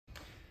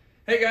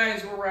Hey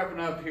guys, we're wrapping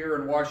up here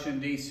in Washington,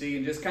 D.C.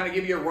 and just kind of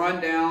give you a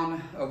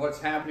rundown of what's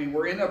happening.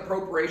 We're in the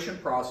appropriation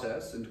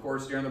process, and of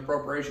course during the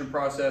appropriation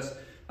process,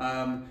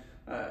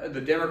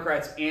 the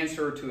Democrats'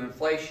 answer to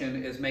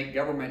inflation is make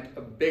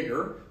government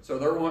bigger. So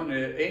they're wanting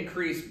to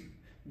increase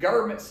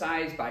government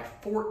size by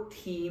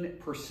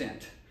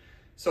 14%.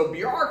 So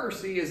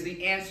bureaucracy is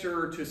the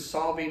answer to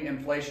solving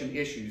inflation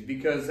issues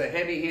because the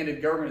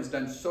heavy-handed government has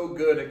done so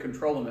good at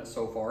controlling it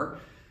so far.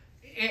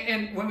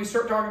 And when we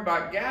start talking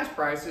about gas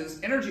prices,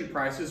 energy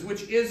prices,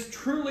 which is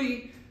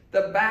truly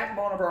the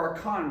backbone of our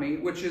economy,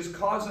 which is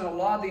causing a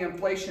lot of the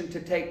inflation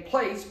to take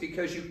place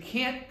because you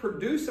can't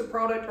produce a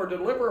product or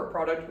deliver a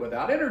product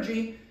without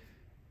energy.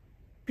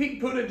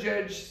 Pete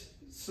Buttigieg's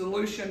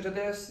solution to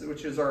this,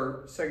 which is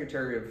our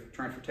Secretary of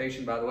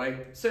Transportation, by the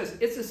way, says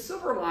it's a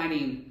silver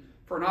lining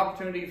for an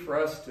opportunity for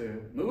us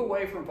to move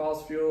away from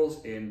fossil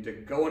fuels and to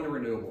go into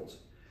renewables.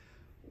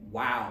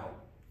 Wow.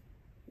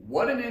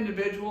 What an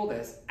individual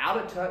that's out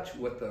of touch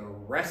with the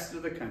rest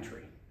of the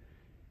country.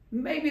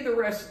 Maybe the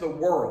rest of the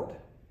world.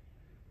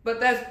 But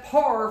that's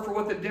par for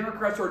what the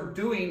Democrats are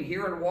doing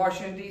here in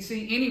Washington,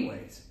 D.C.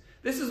 anyways.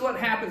 This is what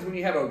happens when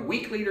you have a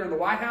weak leader in the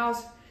White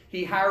House.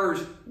 He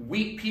hires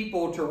weak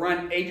people to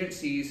run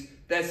agencies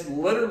that's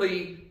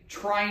literally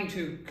trying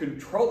to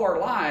control our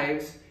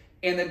lives.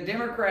 And the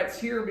Democrats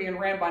here being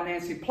ran by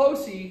Nancy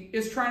Pelosi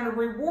is trying to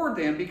reward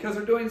them because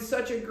they're doing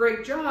such a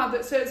great job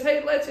that says,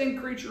 hey, let's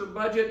increase your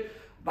budget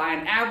by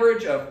an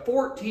average of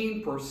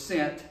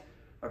 14%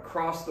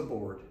 across the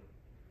board.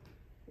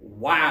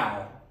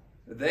 Wow.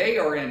 They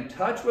are in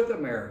touch with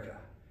America.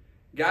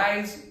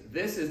 Guys,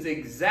 this is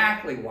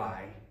exactly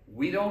why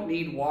we don't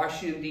need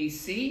Washington,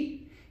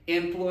 D.C.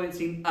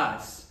 influencing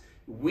us.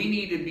 We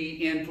need to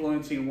be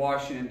influencing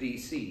Washington,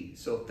 D.C.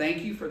 So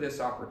thank you for this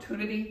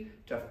opportunity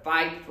to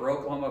fight for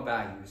Oklahoma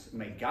values.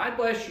 May God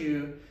bless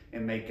you,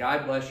 and may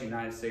God bless the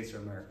United States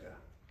of America.